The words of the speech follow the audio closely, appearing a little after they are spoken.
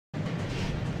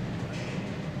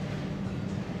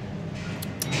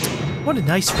What a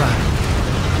nice ride.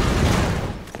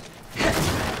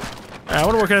 I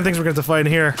wonder what kind of things we're going to have to fight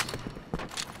in here.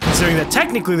 Considering that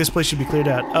technically this place should be cleared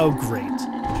out. Oh, great.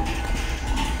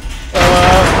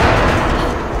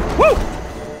 Woo!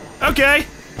 Okay.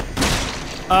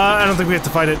 I don't think we have to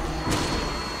fight it.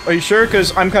 Are you sure?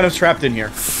 Because I'm kind of trapped in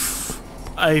here.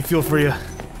 I feel for you.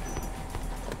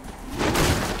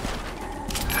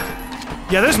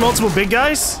 Yeah, there's multiple big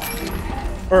guys.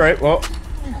 Alright, well.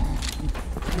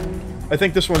 I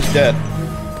think this one's dead.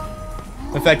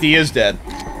 In fact, he is dead.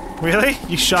 Really?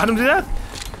 You shot him to death?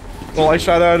 Well, I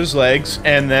shot out his legs,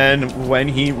 and then when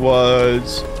he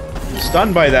was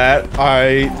stunned by that,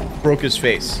 I broke his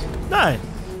face. Nice.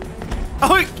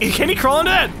 Oh, can he crawl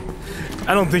into that?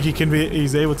 I don't think he can be.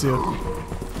 He's able to.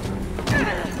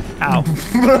 Ow.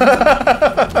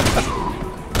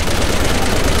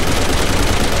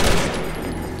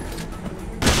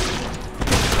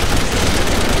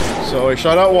 So I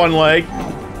shot out one leg.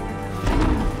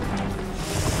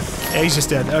 Yeah, he's just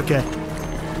dead. Okay.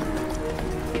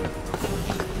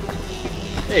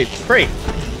 Hey, great.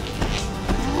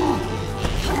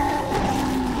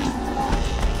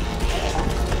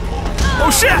 Oh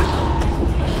shit!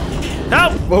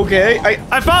 Help! Okay,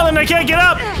 I fallen and I can't get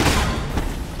up!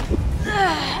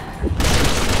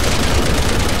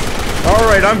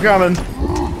 Alright, I'm coming.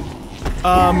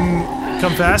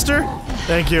 Come faster?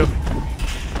 Thank you.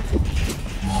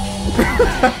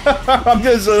 I'm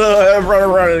just running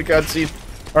around in a cutscene.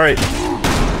 Alright.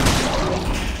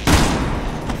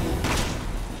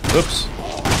 Oops.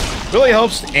 Really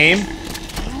helps to aim.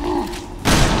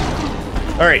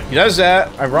 Alright, he does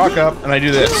that, I rock up, and I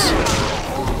do this.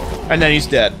 And then he's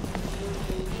dead.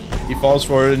 He falls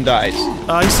forward and dies.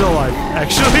 He's still alive,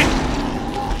 actually.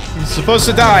 He's supposed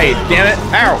to die, damn it.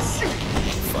 Ow!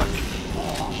 Fuck.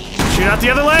 Shoot out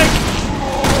the other leg!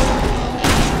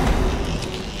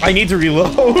 I need to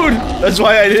reload. That's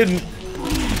why I didn't.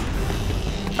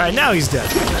 Alright, now he's dead.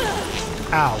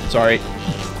 Ow. Sorry.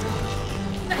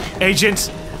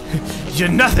 Agent, you're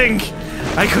nothing.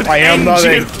 I am end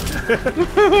nothing. you.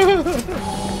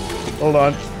 Hold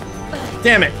on.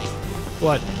 Damn it.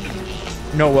 What?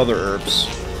 No other herbs.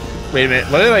 Wait a minute.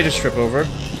 What did I just trip over?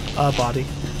 Body.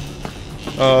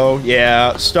 Oh,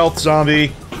 yeah. Stealth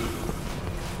zombie.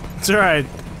 It's alright.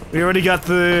 We already got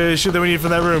the shit that we need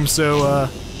from that room, so,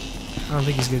 I don't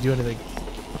think he's gonna do anything.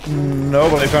 No,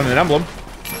 but I found an emblem.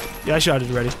 Yeah, I shot it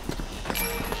already.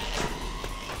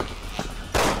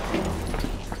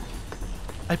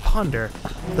 I ponder.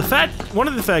 One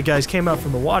of the fat guys came out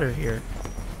from the water here.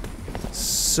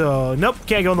 So, nope,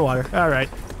 can't go in the water. Alright.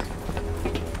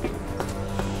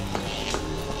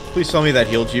 Please tell me that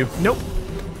healed you. Nope.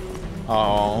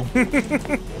 Oh.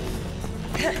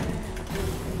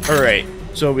 Alright,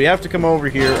 so we have to come over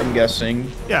here, I'm guessing.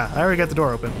 Yeah, I already got the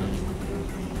door open.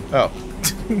 Oh.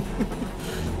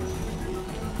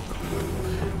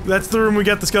 That's the room we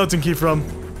got the skeleton key from.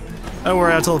 Don't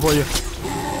worry, I'll teleport you.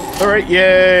 Alright,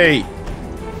 yay!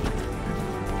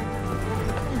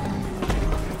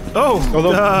 Oh!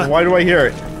 Although, why do I hear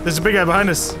it? There's a big guy behind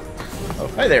us. Oh,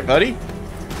 hi there, buddy.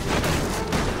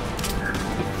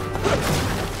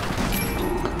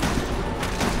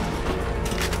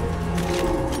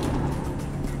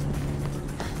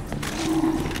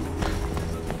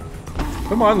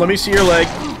 Come on, let me see your leg.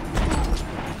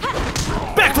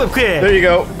 Backflip kick! There you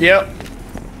go. Yep.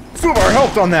 FUBAR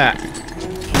helped on that.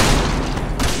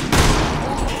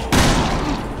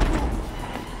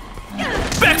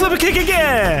 Backflip kick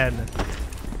again!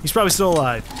 He's probably still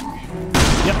alive.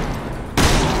 Yep.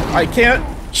 I can't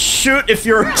shoot if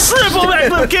you're Triple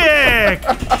backflip kick!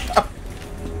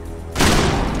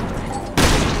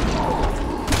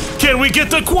 Can we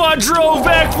get the quadro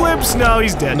backflips? No,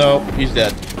 he's dead. No, he's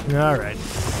dead. Alright.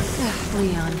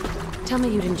 Leon, tell me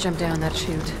you didn't jump down that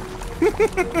chute.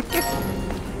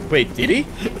 Wait, did he?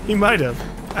 He might have.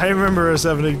 I remember us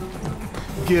having to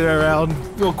get around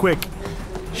real quick.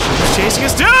 She's chasing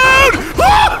us down!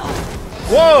 Ah!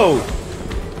 Whoa!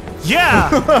 Yeah!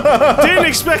 Didn't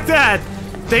expect that!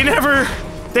 They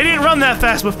didn't run that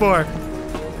fast before.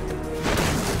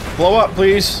 Blow up,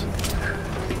 please.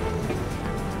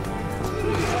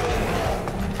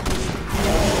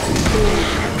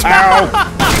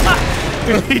 Ow!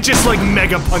 He just like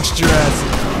mega punched your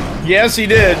ass. Yes, he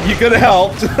did. You could have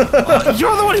helped.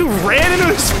 You're the one who ran into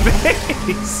his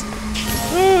face!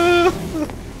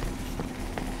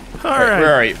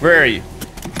 Alright. Where are you?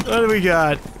 What do we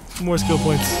got? More skill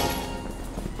points.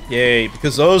 Yay,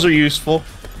 because those are useful.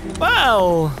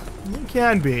 Well, it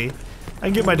can be. I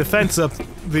can get my defense up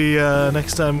the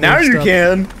next time. Now you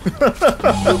can. I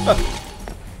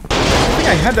think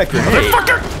I had that grenade.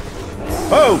 Motherfucker!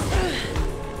 Oh!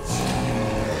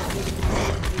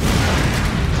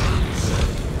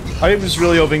 I was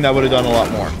really hoping that would have done a lot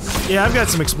more. Yeah, I've got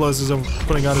some explosives I'm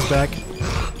putting on his back.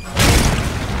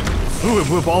 Ooh,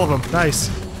 whoop, all of them. Nice.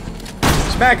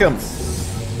 Smack him!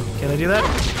 Can I do that?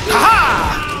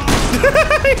 Ha-ha!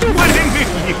 What didn't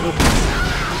you?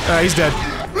 Alright, he's dead.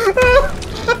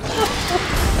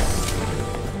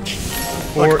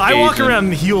 Look, I walk around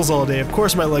in heels all day. Of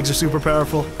course my legs are super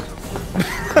powerful.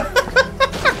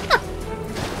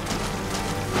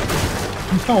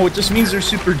 No, it just means they're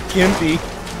super gimpy.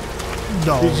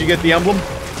 No. Did you get the emblem?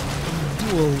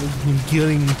 Well, I'm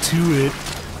getting to it.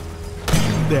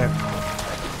 There.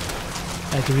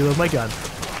 I can reload my gun.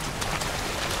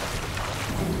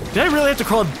 Did I really have to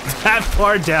crawl that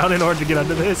far down in order to get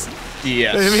under this?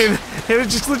 Yes. I mean, it was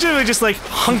just legitimately just like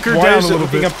hunker Why down is a it little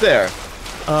looking bit. up there?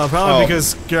 Probably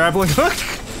because grappling hook.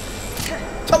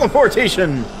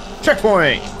 Teleportation!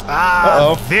 Checkpoint!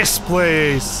 Ah, this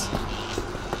place.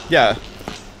 Yeah.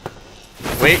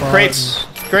 Wait, Fun. crates!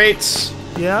 Crates!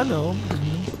 Yeah, I know.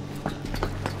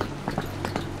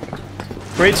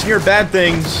 Crates near bad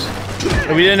things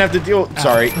that we didn't have to deal with.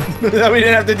 Sorry. That we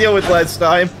didn't have to deal with last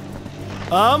time.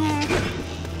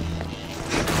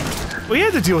 We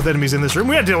had to deal with enemies in this room.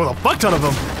 We had to deal with a fuck ton of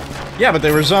them. Yeah, but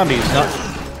they were zombies, not.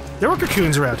 There were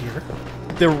cocoons around here.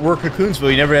 There were cocoons, but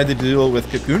we never had to deal with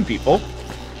cocoon people.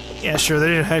 Yeah, sure, they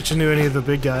didn't hatch into any of the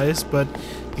big guys, but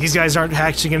these guys aren't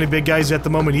hatching any big guys at the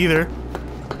moment either.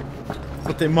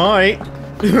 But they might.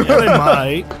 Yeah, they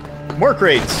might. More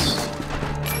crates.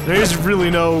 There is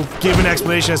really no given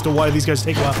explanation as to why these guys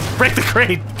take a while. Break the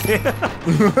crate!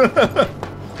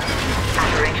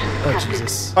 Oh,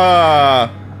 Jesus. All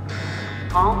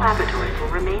laboratories will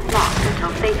remain locked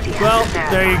until safety has Well, been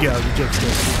verified. there you go, you jinxed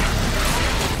it.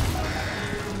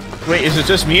 Wait, is it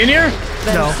just me in here?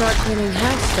 Better No. start cleaning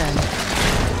house then.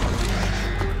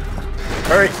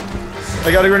 Alright.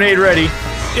 I got a grenade ready.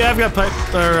 Yeah, I've got pipe,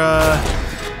 or,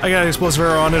 I got an explosive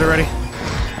arrow on it already.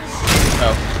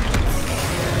 Oh.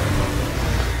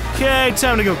 Okay,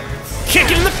 time to go kick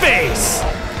it in the face!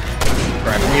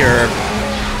 Grab the herb.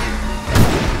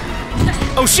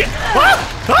 Oh shit! Ah!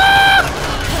 Ah!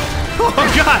 Oh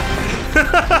god!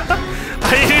 I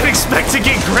didn't expect to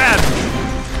get grabbed!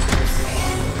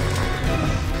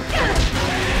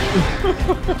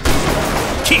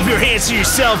 Keep your hands to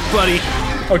yourself, buddy!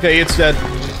 Okay, it's dead.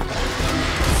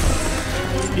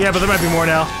 Yeah, but there might be more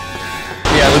now.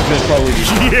 Yeah, there's gonna probably be.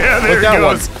 Yeah, there Look, that it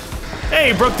goes. one.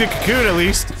 Hey, broke the cocoon at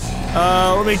least.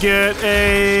 Let me get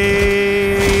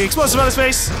a explosive on his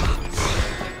face.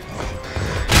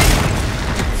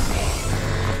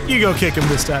 You go kick him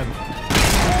this time.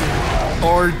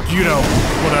 Or, you know,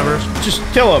 whatever. Just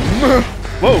kill him.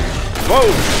 Whoa.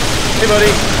 Whoa. Hey,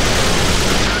 buddy.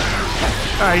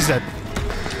 Alright, he's dead.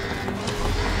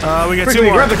 We got two Quickly,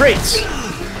 more. grab the crates.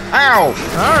 Ow.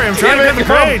 Alright, I'm trying to get the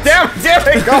Go. crates. Damn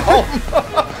it, go.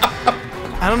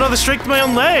 I don't know the strength of my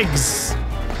own legs.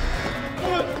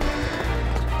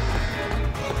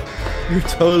 Your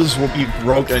toes will be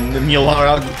broken and you'll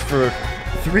out for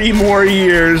 3 more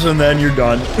years and then you're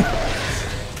done.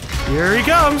 Here he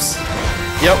comes.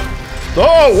 Yep.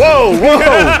 Oh, whoa, whoa,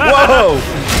 whoa.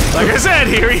 Like I said,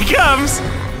 here he comes.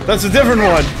 That's a different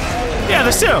one. Yeah,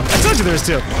 there's two. I told you there's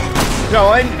two. No,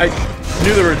 I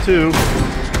knew there were 2.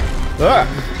 Ah.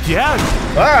 Yeah,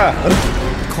 Ah.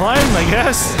 climb, I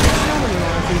guess. How many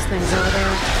more of these things are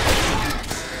there?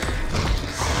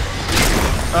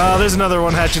 There's another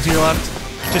one hatching to your left.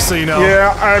 Just so you know.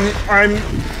 Yeah, I'm.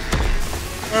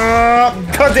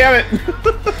 God damn it!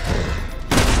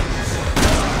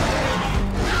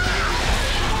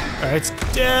 Alright, it's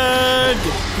dead. Get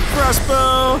the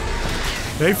crossbow.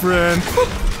 Hey, friend.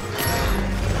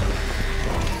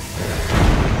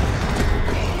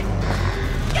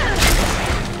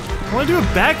 I want to do a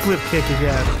backflip kick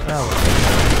again. Oh.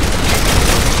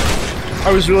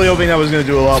 I was really hoping that was going to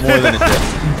do a lot more than it did.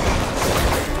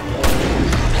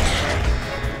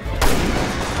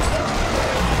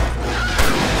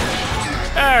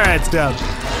 Alright, it's down.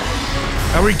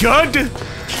 Are we good?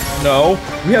 No,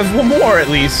 we have 1 more at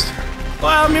least.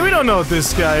 Well, I mean, we don't know what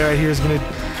this guy right here is gonna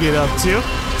get up to.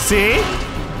 See?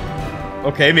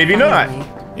 Okay, maybe not.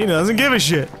 He doesn't give a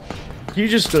shit. He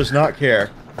just does not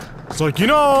care. It's like, you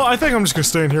know, I think I'm just gonna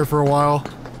stay in here for a while.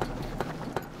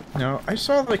 Now, I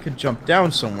saw that I could jump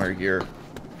down somewhere here.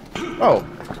 Oh.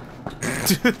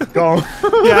 Go.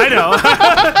 Yeah, I know.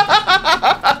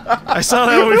 I saw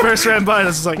that when we first ran by.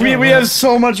 This is like, We oh, have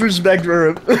so much respect for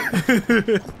him.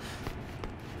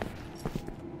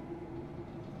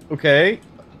 Okay.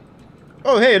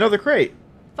 Oh, hey, another crate.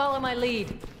 Follow my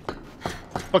lead.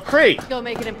 A crate. Go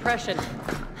make an impression.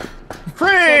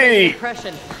 Crate.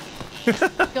 Impression.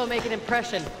 Go make an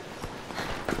impression.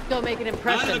 Go make an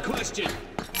impression. Out of the question.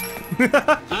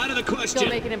 Out of the Go question.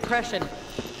 make an impression.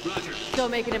 Roger. Go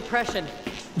make an impression.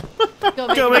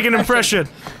 Go make an impression.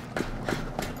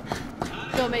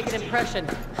 Go make an impression.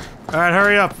 All right,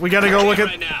 hurry up. We gotta go look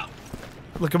right at now.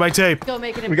 my tape. Go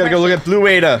make an impression. We gotta go look at Blue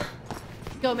Ada.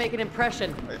 Go make an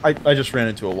impression. I just ran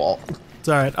into a wall. It's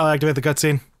all right. I'll activate the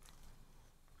cutscene.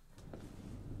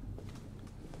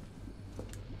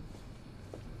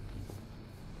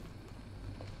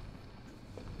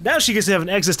 Now she gets to have an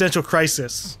existential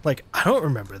crisis. Like, I don't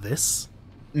remember this.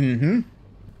 Mm-hmm.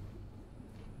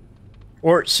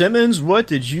 Or, Simmons, what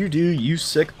did you do, you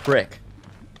sick prick?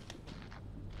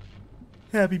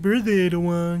 Happy birthday, Ada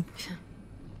Wong.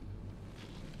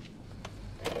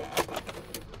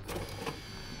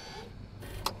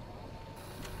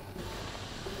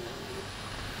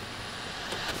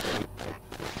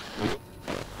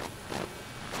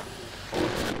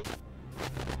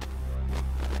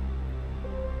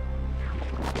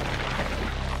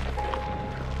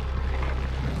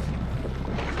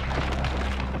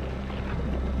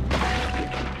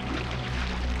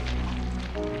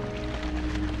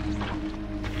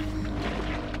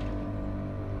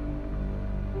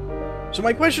 So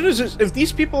my question is if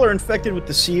these people are infected with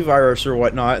the C virus or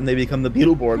whatnot, and they become the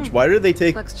Beetleborgs, why do they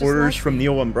take Looks just orders like from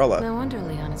you. Neo Umbrella? No wonder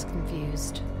Leon is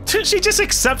confused. She just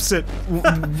accepts it.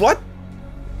 What?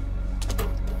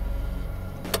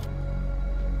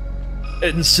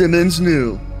 And Simmons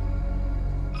knew.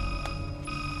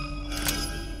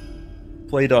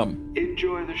 Play dumb.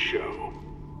 Enjoy the show.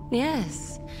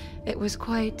 Yes, it was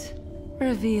quite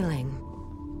revealing.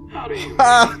 How do you...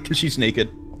 Ah, because she's naked.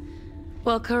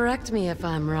 Well, correct me if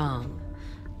I'm wrong,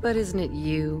 but isn't it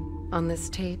you on this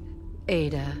tape,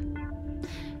 Ada?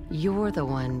 You're the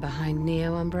one behind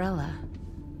Neo Umbrella.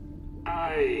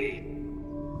 I...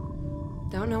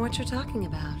 Don't know what you're talking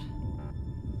about.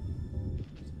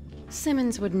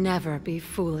 Simmons would never be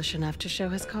foolish enough to show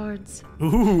his cards.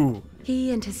 Ooh. He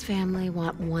and his family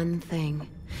want one thing.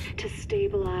 To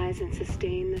stabilize and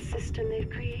sustain the system they've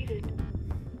created.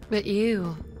 But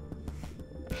you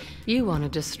want to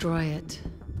destroy it.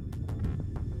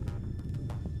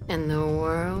 And the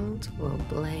world will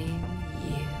blame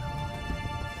you.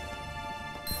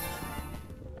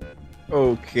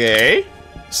 Okay.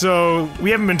 So,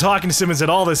 we haven't been talking to Simmons at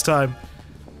all this time.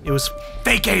 It was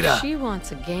fake Ada. She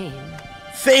wants a game.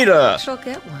 Theta! She'll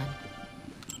get one.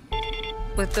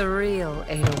 With the real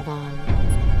Ada Wong.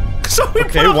 So we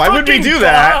Okay, put a why would we fucking do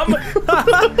that? bomb.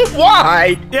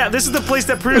 Why? Yeah, this is the place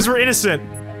that proves we're innocent.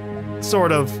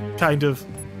 Sort of. Kind of.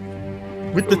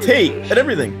 With the tape and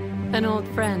everything. An old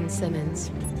friend, Simmons.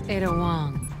 Ada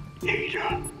Wong.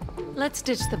 Ada. Let's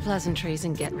ditch the pleasantries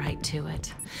and get right to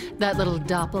it. That little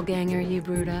doppelganger you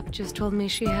brewed up just told me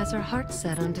she has her heart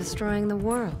set on destroying the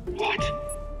world. What?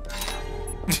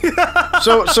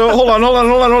 So hold on.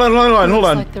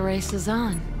 Looks like the race is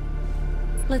on.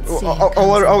 Let's see.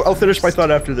 I'll finish my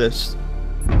thought after this.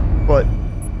 But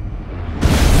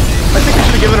I think we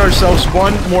should have given ourselves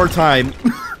one more time.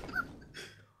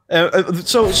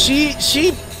 So she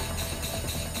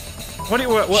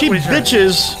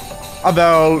bitches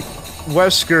about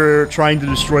Wesker trying to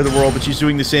destroy the world, but she's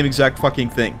doing the same exact fucking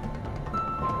thing.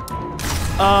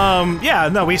 Yeah,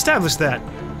 no, we established that.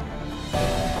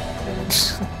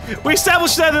 We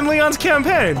established that in Leon's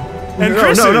campaign. And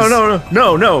Chris's.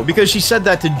 No, because she said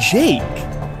that to Jake.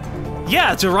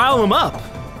 Yeah, to rile him up.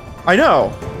 I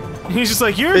know. He's just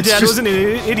like, your It's dad just- was an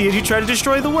idiot who tried to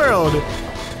destroy the world.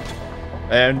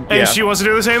 And And yeah. she wants to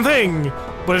do the same thing,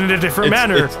 but in a different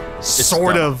manner. It's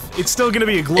Sort dumb. of. It's still gonna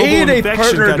be a global Aid a infection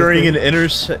partner kind during of an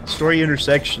thing. story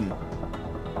intersection.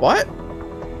 What?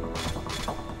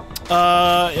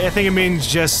 I think it means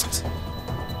just...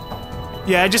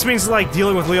 Yeah, it just means, like,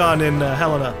 dealing with Leon and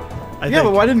Helena. I Yeah, but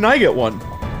think. why didn't I get one?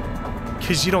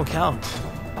 Because you don't count.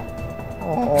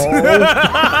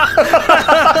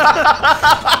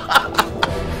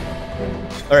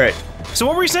 Alright. So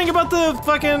what were you saying about the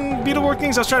fucking Beetleborg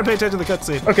things? I was trying to pay attention to the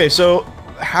cutscene. Okay, so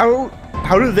how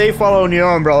do they follow Neo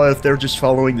Umbrella if they're just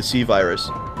following the C virus?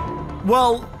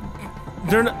 Well,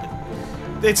 they're not...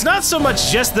 It's not so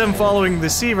much just them following the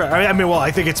C virus. I mean, well, I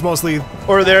think it's mostly...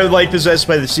 Or they're like possessed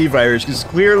by the C virus, because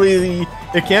clearly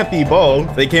it can't be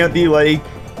both. They can't be like,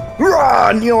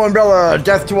 "Hurrah, Neo Umbrella,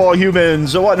 death to all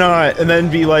humans," or whatnot, and then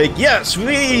be like, "Yes,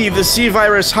 we, the C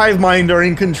virus hive mind, are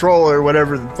in control," or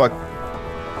whatever the fuck.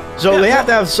 So they have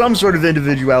to have some sort of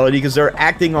individuality because they're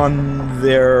acting on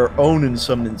their own in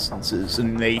some instances,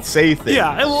 and they say things.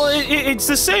 Yeah, well, it's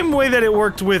the same way that it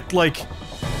worked with, like...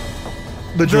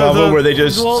 The Java where they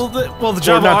just... Well, the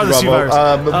Java not are the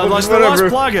Java, Los whatever.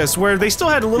 Plagas, where they still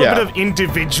had a little bit of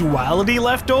individuality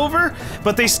left over,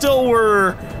 but they still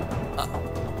were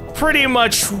pretty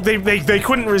much... They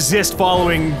couldn't resist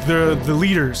following the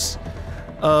leaders.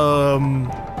 So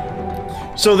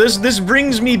this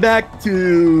brings me back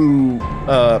to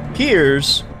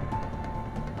Piers.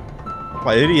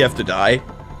 Why did he have to die?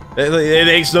 It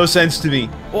makes no sense to me.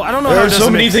 Well, I don't know There how are so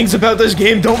many things about this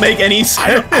game don't make any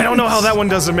sense. I don't know how that one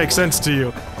doesn't make sense to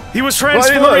you. He was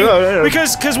transforming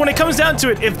because when it comes down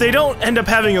to it, if they don't end up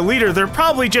having a leader, they're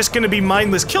probably just going to be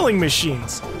mindless killing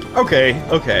machines. Okay.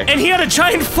 And he had a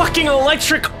giant fucking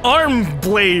electric arm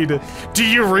blade. Do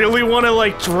you really want to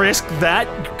like risk that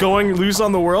going loose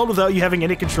on the world without you having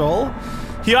any control?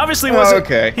 He obviously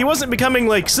wasn't. He wasn't becoming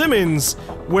like Simmons,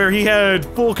 where he had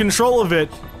full control of it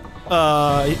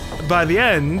by the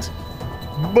end.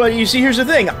 But you see, here's the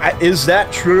thing: is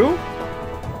that true?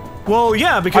 Well,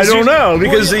 yeah, because I don't know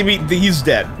because he's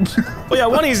dead. Well, yeah,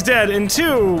 one, he's dead, and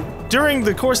two, during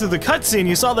the course of the cutscene,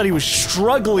 you saw that he was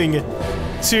struggling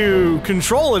to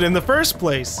control it in the first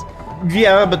place.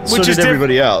 Yeah, but so did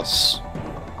everybody else.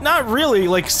 Not really,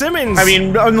 like Simmons. I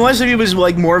mean, unless he was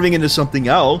like morphing into something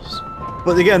else.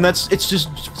 But again, it's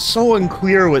just so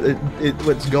unclear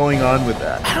what's going on with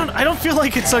that. I don't feel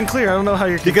like it's unclear. I don't know how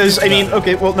you're. Because I mean,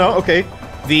 okay, well, no, okay,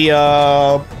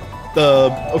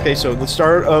 okay, so the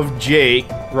start of Jake,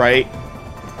 right?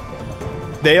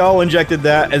 They all injected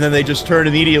that, and then they just turned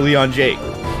immediately on Jake.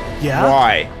 Yeah.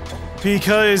 Why?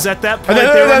 Because at that point, and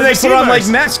then they put on like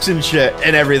masks and shit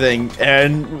and everything.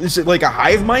 And is it like a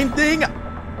hive mind thing?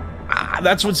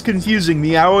 That's what's confusing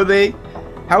me. How are they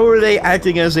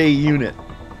acting as a unit?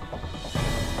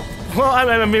 Well,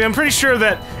 I mean, I'm pretty sure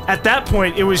that at that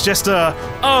point it was just a,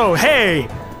 oh, hey,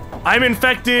 I'm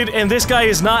infected and this guy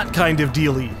is not kind of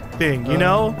dealy thing, you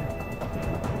know?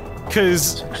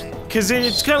 Because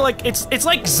it's kind of like, it's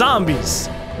like zombies,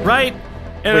 right?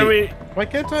 And Wait, I mean, why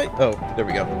can't I? Oh, there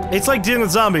we go. it's like dealing with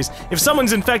zombies. If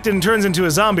someone's infected and turns into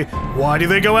a zombie, why do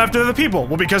they go after the people?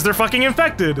 Well, because they're fucking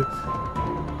infected.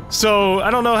 So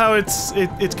I don't know how it's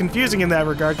confusing in that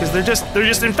regard, because they're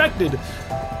just infected.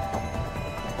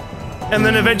 And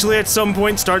then eventually at some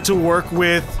point start to work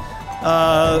with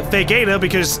fake Ada,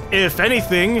 because if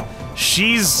anything,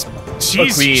 she's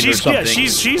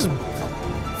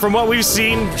from what we've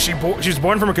seen, she's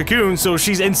born from a cocoon, so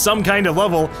she's in some kind of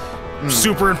level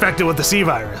super infected with the C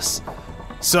virus.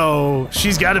 So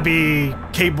she's got to be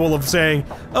capable of saying,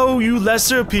 "Oh, you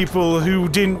lesser people who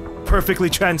didn't perfectly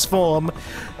transform,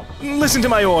 listen to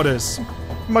my orders."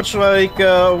 Much like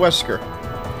Wesker.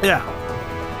 Yeah.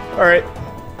 All right.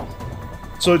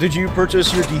 So did you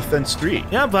purchase your Defense 3?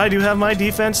 Yeah, but I do have my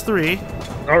Defense 3.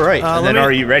 All right. And then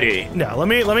are you ready? No, let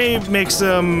me make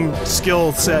some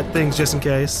skill set things just in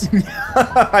case.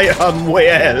 I'm way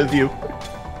ahead of you.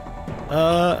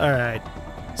 Alright.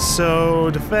 So,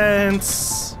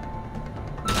 defense,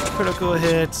 critical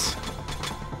hit,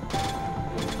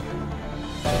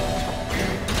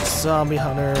 zombie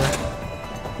hunter.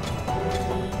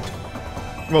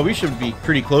 Well, we should be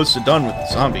pretty close to done with the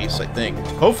zombies, I think.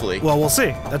 Hopefully. Well, we'll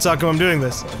see. That's how come I'm doing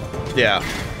this. Yeah.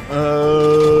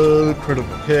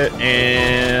 Critical hit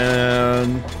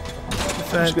and...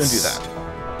 Defense, I'm just gonna do that.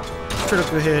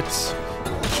 Critical hit,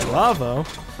 Juavo.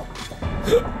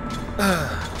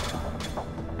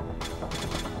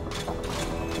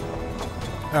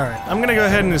 Alright, I'm gonna go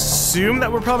ahead and assume that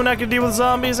we're probably not gonna deal with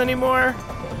zombies anymore.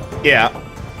 Yeah.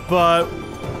 But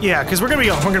yeah, because we're gonna be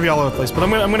all over the place. But I'm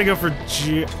gonna go for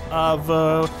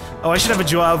Juavo. Oh, I should have a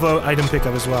Juavo item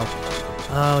pickup as well.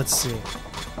 Let's see.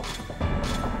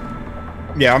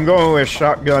 Yeah, I'm going with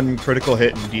shotgun, critical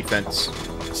hit, and defense.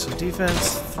 So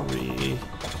defense 3,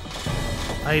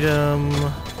 item,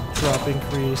 drop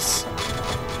increase,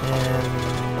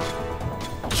 and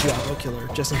Juavo killer,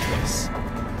 just in case.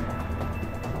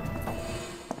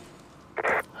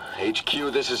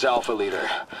 HQ, this is Alpha Leader.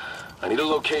 I need a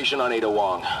location on Ada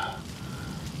Wong.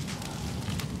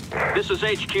 This is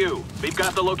HQ. We've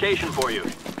got the location for you.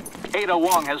 Ada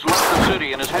Wong has left the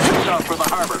city and is heading south for the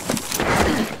harbor.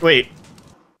 Wait.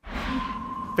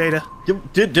 Beta.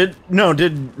 Did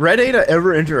Red Ada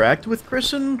ever interact with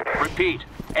Kristen? Repeat.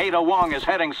 Ada Wong is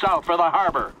heading south for the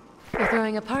harbor. You're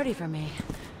throwing a party for me,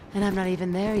 and I'm not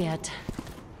even there yet.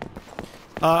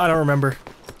 I don't remember.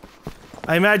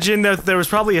 I imagine that there was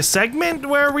probably a segment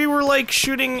where we were like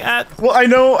shooting at. Well, I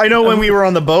know when we were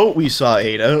on the boat we saw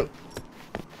Ada,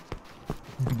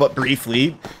 but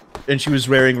briefly, and she was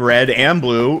wearing red and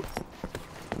blue.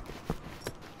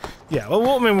 Yeah,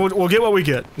 well, I mean, we'll get what we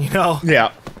get, you know.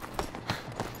 Yeah.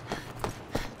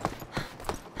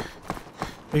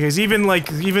 Because even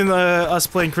us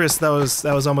playing Chris, that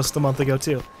was almost a month ago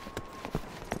too.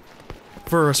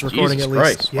 For us recording Jesus at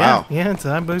least. Christ, Yeah, wow. yeah,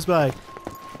 time moves by.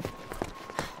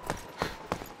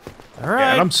 All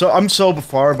right. Yeah, and I'm so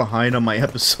far behind on my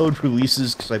episode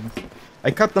releases because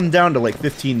I cut them down to like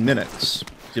 15 minutes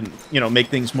to, you know, make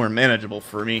things more manageable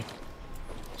for me.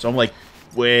 So I'm like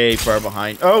way far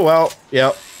behind. Oh well,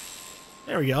 yep.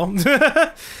 There we go.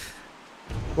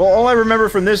 Well, all I remember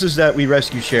from this is that we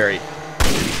rescue Sherry.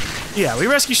 Yeah, we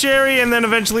rescue Sherry and then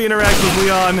eventually interact with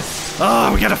Leon.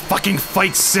 Oh, we gotta fucking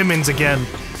fight Simmons again.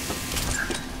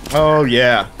 Oh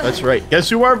yeah, that's right. Guess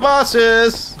who our boss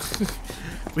is?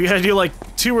 We gotta do like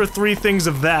 2 or 3 things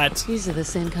of that. These are the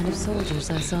same kind of soldiers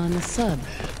I saw in the sub.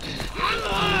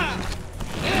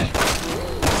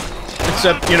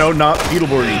 Except, you know, not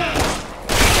beetlebordy.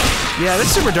 Yeah,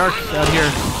 it's super dark out here.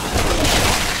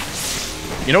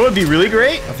 You know what would be really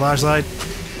great? A flashlight.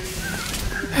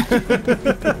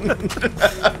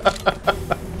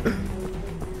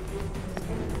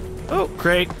 Oh,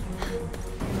 great.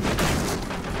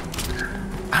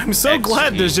 I'm so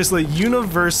glad there's just like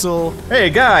universal Hey,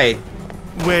 guy.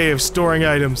 way of storing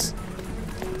items.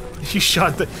 You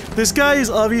shot this guy is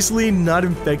obviously not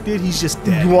infected, he's just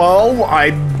dead. Well, I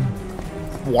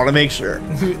want to make sure.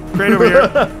 Great over here.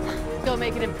 Go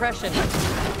make an impression.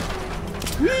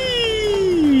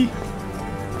 Whee!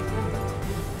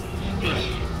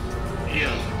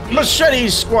 Machete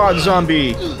squad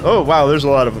zombie. Oh wow, there's a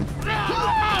lot of them.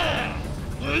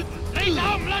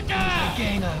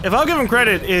 If I'll give him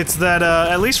credit, it's that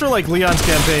at least for like Leon's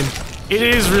campaign, it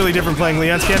is really different playing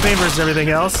Leon's campaign versus everything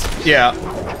else. Yeah.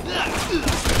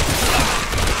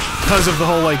 Because of the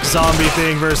whole like zombie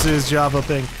thing versus Java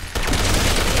thing.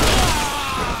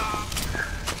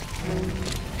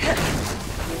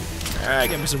 Alright,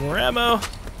 get me some more ammo.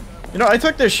 You know, I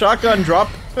took this shotgun drop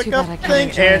pickup bad I thing,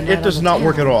 couldn't and join it that does on the not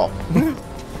work at channel. all.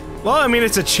 Well, I mean,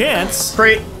 it's a chance.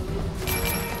 Great.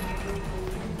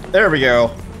 There we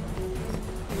go.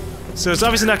 So it's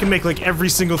obviously not gonna make like every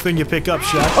single thing you pick up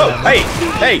shotgun. Oh, hey,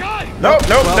 hey. Nope,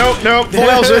 nope, nope, nope. Full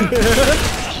Nelson.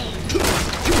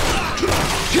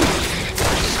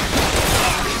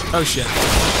 Oh shit.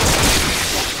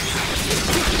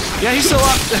 Yeah, he's still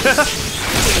up.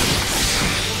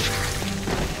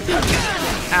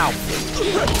 Ow.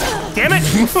 Damn it!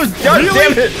 God Really?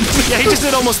 damn it! Yeah, he just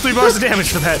did almost 3 bars of damage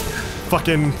for that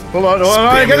fucking. Hold on, hold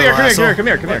on. spammy Come here, little come asshole. here, come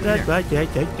here, come here, come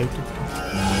here.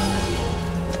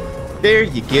 There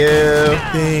you go.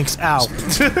 Thanks. Ow.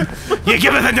 You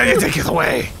give it and then you take it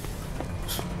away.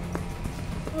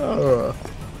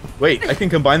 Wait, I can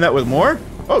combine that with more?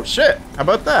 Oh shit, how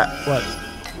about that? What?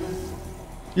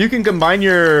 You can combine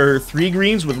your 3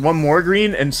 greens with 1 more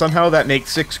green, and somehow that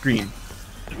makes 6 green.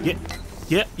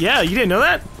 Yeah, you didn't know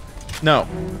that? No.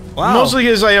 Wow. Mostly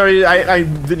because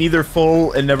I've been either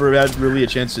full and never had really a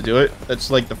chance to do it. That's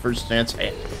like the first chance.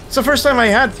 It's the first time I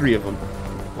had 3 of them.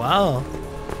 Wow.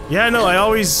 Yeah, no,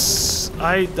 I've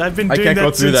been I doing can't go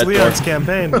that through since that Leon's door.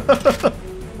 campaign.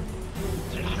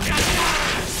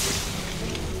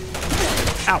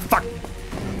 Ow, fuck.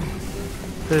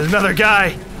 There's another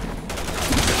guy.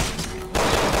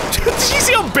 Did you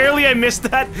see how barely I missed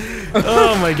that?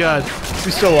 Oh my god.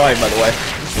 He's still alive, by the way.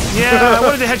 Yeah, I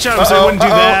wanted to headshot him so I wouldn't do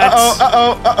that.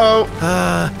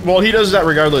 Well, he does that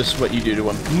regardless what you do to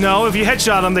him. No, if you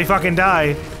headshot them, they fucking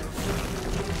die.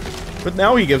 But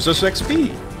now he gives us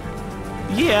XP.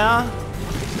 Yeah.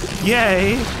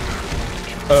 Yay.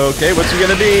 Okay, what's he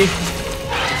gonna be?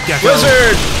 Gecko.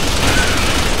 Wizard!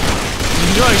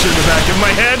 You know I should have back in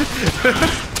my head.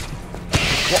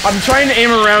 Well, I'm trying to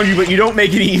aim around you, but you don't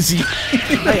make it easy.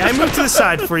 Hey, I moved to the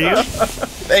side for you.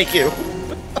 Thank you.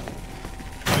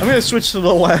 I'm gonna switch to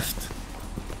the left.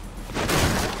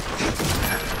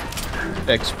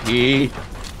 XP.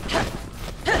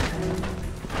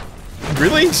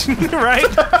 Really? Right?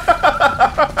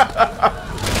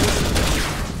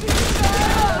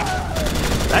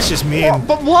 That's just mean.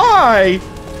 But why?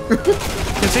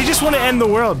 Because they just want to end the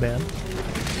world, man.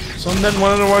 Some men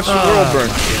wanted to watch the world burn.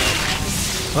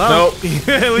 Well, Nope.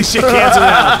 at least you cancel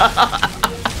out.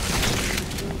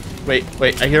 Wait,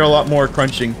 I hear a lot more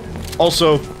crunching.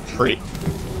 Also, great.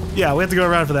 Yeah, we have to go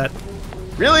around for that.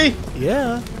 Really?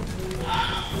 Yeah.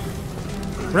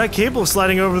 We're not capable of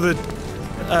sliding over the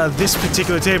this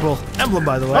particular table. Emblem,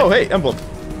 by the way. Oh, hey, emblem.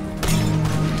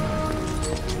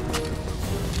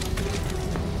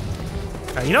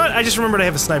 Alright, you know what? I just remembered I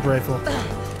have a sniper rifle.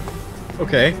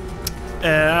 Okay.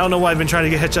 And I don't know why I've been trying to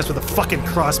get headshots with a fucking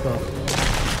crossbow.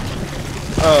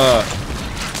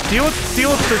 Deal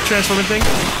with the transforming thing.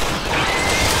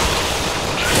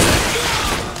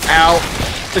 Ow.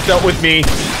 It dealt with me.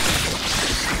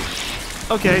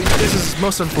 okay, this is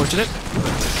most unfortunate.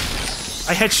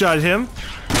 I headshotted him,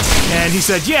 and he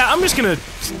said, yeah, I'm just gonna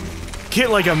get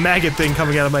like a maggot thing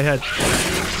coming out of my head.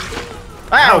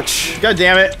 Ouch! God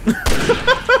damn it.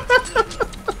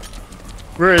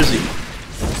 Where is he?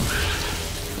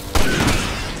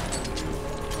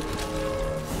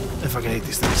 I fucking hate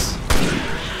these things.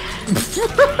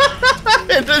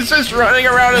 It's just running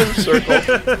around in a circle.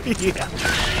 Yeah.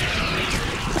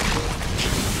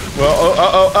 Well,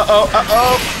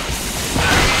 uh-oh.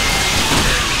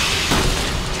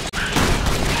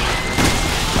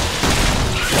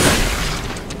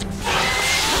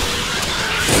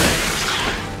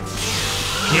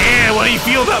 Yeah, what do you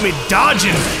feel about me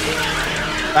dodging?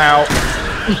 Ow.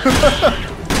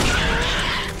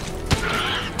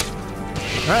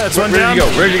 Alright, that's one down.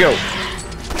 Where'd you go?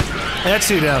 That's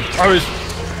two down. I was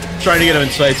trying to get him in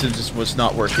sights and it just was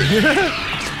not working.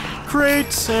 Great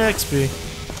XP.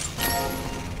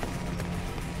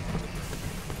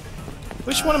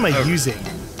 Which one am I using?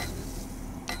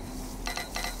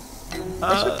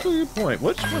 That's actually a good point.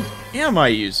 Which one am I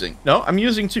using? No, I'm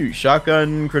using two.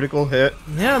 Shotgun, critical hit.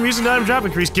 Yeah, I'm using item drop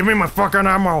increase. Give me my fucking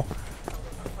ammo.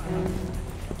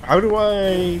 How do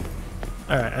I...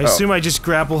 Alright, I assume I just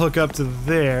grapple hook up to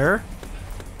there.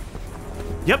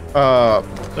 Yep.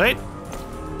 Right?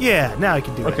 Yeah, now I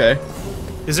can do it. Okay.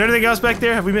 Is there anything else back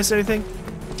there? Have we missed anything?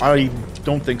 I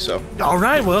don't think so.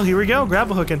 Alright, well, here we go.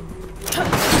 Grapple hooking.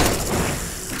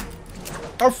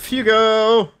 Off you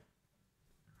go!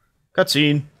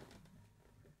 Cutscene.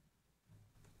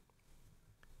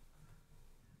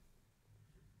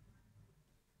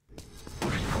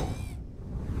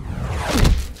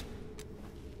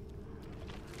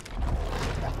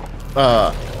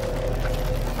 I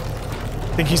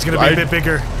think he's gonna be a bit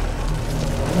bigger.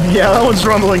 Yeah, that one's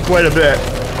rumbling quite a bit.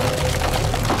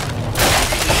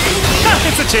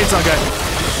 It's a chainsaw guy.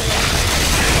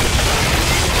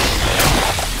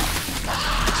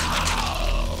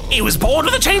 He was born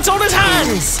with a chainsaw in his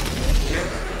hands!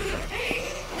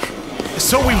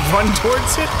 So we run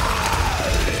towards it?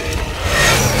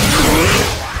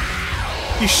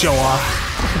 You show off.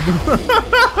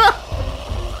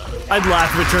 I'd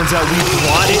laugh if it turns out we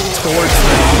brought it towards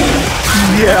them.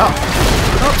 Yeah.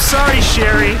 Oh, sorry,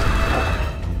 Sherry.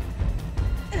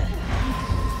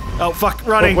 Oh, fuck,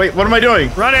 running. Oh, wait, what am I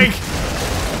doing? Running!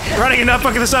 Running and not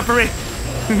fucking this up for me.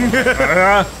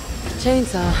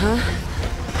 Chainsaw, huh?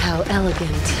 How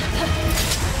elegant.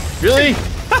 Really?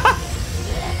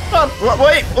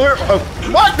 Wait,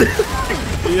 what?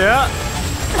 Yeah.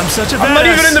 I'm such a badass. I'm not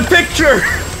even in the picture!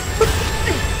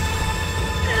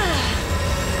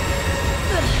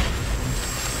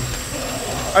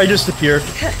 I just appeared.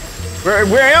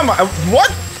 Where am I?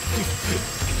 What?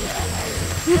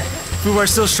 FUBAR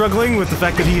still struggling with the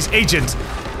fact that he's Agent,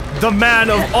 the man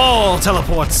of all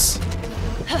teleports.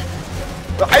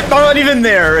 I'm not even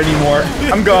there anymore.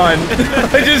 I'm gone.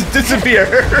 I just disappear.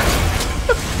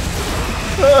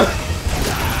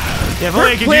 Yeah, if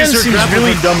only I Her could plan use her seems grapple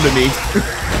really hook. dumb to me.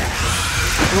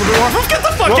 A little bit more. Get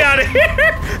the fuck out of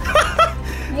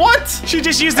here! What? She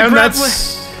just used the And grapple.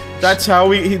 that's how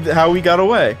we got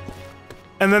away.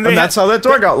 And then And that's how that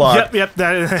door got locked. Yep.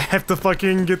 They have to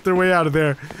fucking get their way out of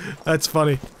there. That's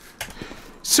funny.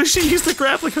 So she used the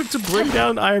grappling hook to bring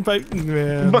down Iron Pipe.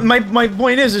 Man. But my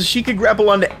point is she could grapple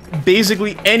onto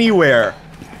basically anywhere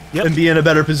and be in a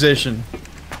better position.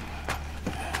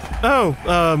 Oh,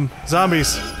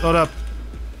 zombies. Hold up.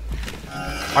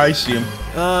 I see him.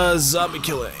 Zombie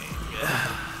killing.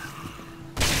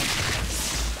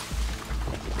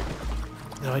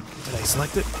 Did I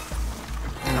select it?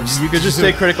 You could just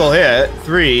take critical hit,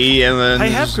 3, and then I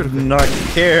have just critical hit. not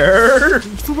care.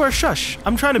 FUBAR, shush.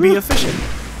 I'm trying to be efficient.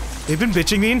 They've been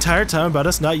bitching the entire time about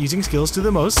us not using skills to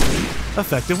the most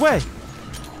effective way.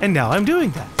 And now I'm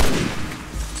doing that.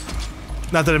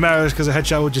 Not that it matters, because a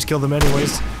headshot would just kill them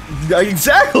anyways.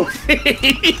 Exactly!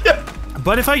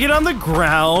 But if I get on the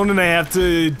ground and I have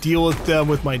to deal with them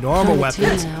with my normal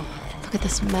weapons... Look at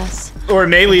this mess. Or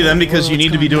melee them, because you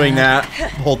need to be doing that the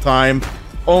whole time.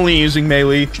 Only using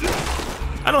melee.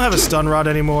 I don't have a stun rod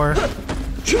anymore.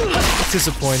 It's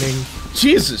disappointing.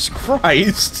 Jesus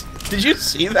Christ! Did you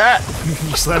see that?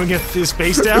 You slamming his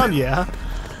face down? Yeah.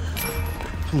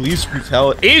 Police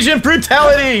brutality. Agent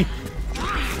brutality!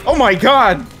 Oh my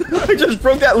god! I just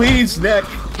broke that lady's neck.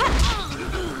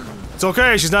 It's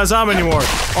okay, she's not a zombie anymore.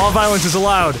 All violence is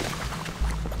allowed.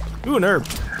 Ooh, an herb.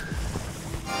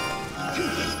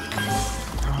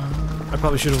 I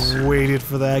probably should have waited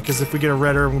for that, because if we get a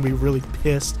red herb, I'm gonna be really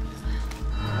pissed.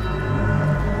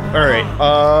 Alright,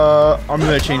 I'm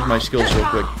gonna change my skills real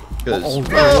quick.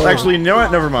 Because, actually, you know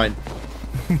what? Never mind.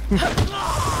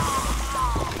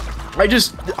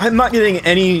 I'm not getting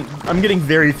any, I'm getting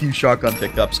very few shotgun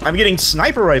pickups. I'm getting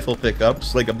sniper rifle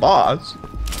pickups, like a boss.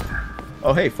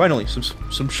 Oh hey, finally,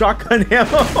 some shotgun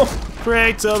ammo.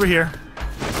 Great, over here.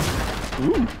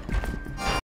 Ooh.